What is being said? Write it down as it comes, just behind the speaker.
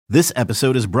This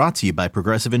episode is brought to you by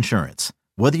Progressive Insurance.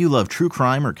 Whether you love true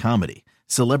crime or comedy,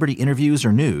 celebrity interviews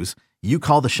or news, you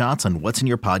call the shots on what's in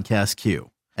your podcast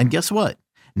queue. And guess what?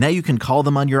 Now you can call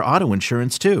them on your auto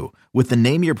insurance too with the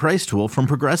Name Your Price tool from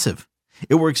Progressive.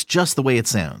 It works just the way it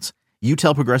sounds. You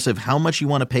tell Progressive how much you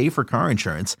want to pay for car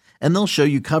insurance, and they'll show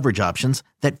you coverage options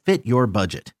that fit your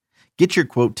budget. Get your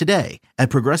quote today at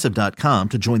Progressive.com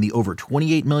to join the over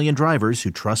 28 million drivers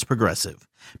who trust Progressive.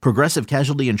 Progressive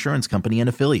Casualty Insurance Company and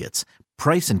Affiliates.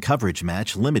 Price and coverage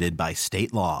match limited by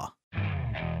state law.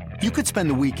 You could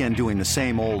spend the weekend doing the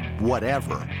same old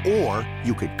whatever, or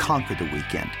you could conquer the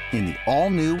weekend in the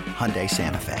all-new Hyundai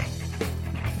Santa Fe.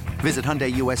 Visit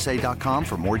HyundaiUSA.com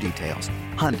for more details.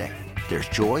 Hyundai, there's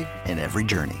joy in every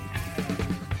journey.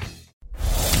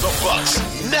 The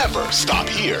Bucks never stop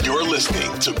here. You're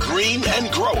listening to Green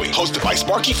and Growing, hosted by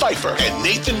Sparky Pfeiffer and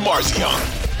Nathan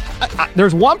Marzion.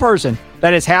 There's one person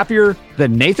that is happier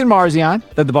than Nathan Marzion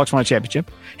that the Bucks won a championship,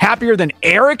 happier than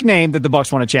Eric Name that the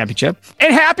Bucks won a championship,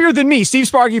 and happier than me, Steve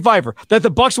Sparky Pfeiffer, that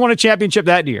the Bucks won a championship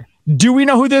that year. Do we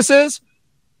know who this is?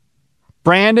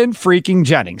 Brandon freaking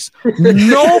Jennings.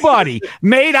 Nobody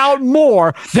made out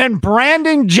more than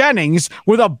Brandon Jennings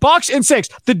with a Bucks and 6.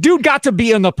 The dude got to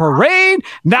be in the parade.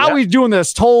 Now he's doing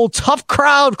this whole tough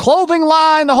crowd clothing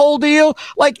line, the whole deal.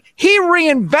 Like, he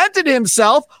reinvented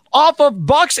himself off of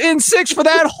Bucks in 6 for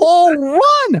that whole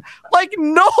run. Like,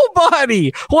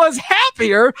 nobody was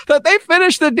happier that they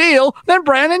finished the deal than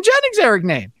Brandon Jennings, Eric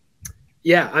Name.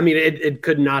 Yeah, I mean, it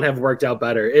could not have worked out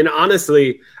better. And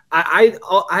honestly, I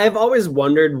have always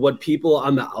wondered what people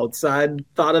on the outside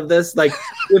thought of this. Like,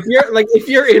 if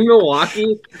you're in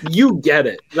Milwaukee, you get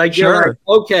it. Like, you're like,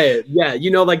 okay, yeah,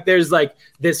 like there's like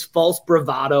this false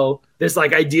bravado, this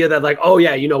like idea that like, oh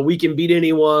yeah, we can beat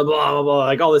anyone, blah blah blah,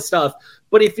 like all this stuff.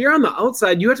 But if you're on the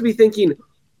outside, you have to be thinking,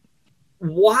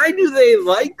 why do they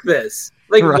like this?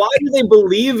 Like, Why do they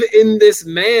believe in this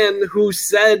man who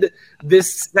said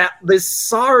this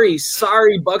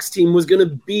sorry Bucks team was going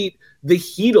to beat the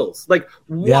Heatles? Like,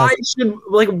 why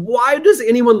does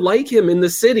anyone like him in the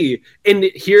city? And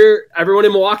here, everyone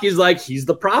in Milwaukee is like, he's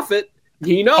the prophet.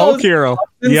 He knows. Hero.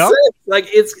 Yep. Like,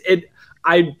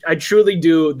 I truly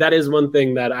do. That is one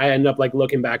thing that I end up like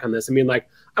looking back on this. I mean, like,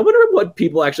 I wonder what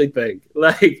people actually think,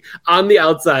 like on the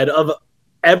outside of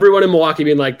everyone in Milwaukee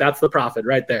being like, that's the prophet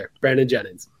right there, Brandon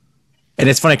Jennings. And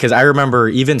it's funny because I remember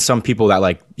even some people that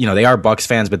like, they are Bucks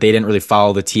fans, but they didn't really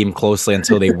follow the team closely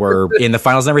until they were in the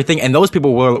finals and everything. And those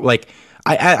people were like,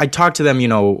 I talked to them,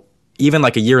 even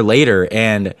like a year later,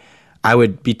 and I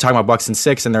would be talking about Bucks in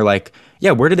 6, and they're like,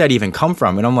 yeah, where did that even come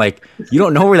from? And I'm like, you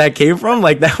don't know where that came from?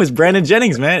 Like, that was Brandon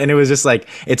Jennings, man. And it was just like,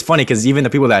 it's funny because even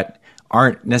the people that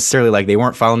aren't necessarily like, they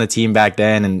weren't following the team back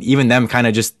then, and even them kind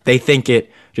of just, they think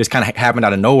it just kind of happened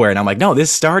out of nowhere. And I'm like, no, this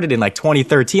started in like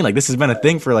 2013. Like, this has been a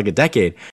thing for like a decade.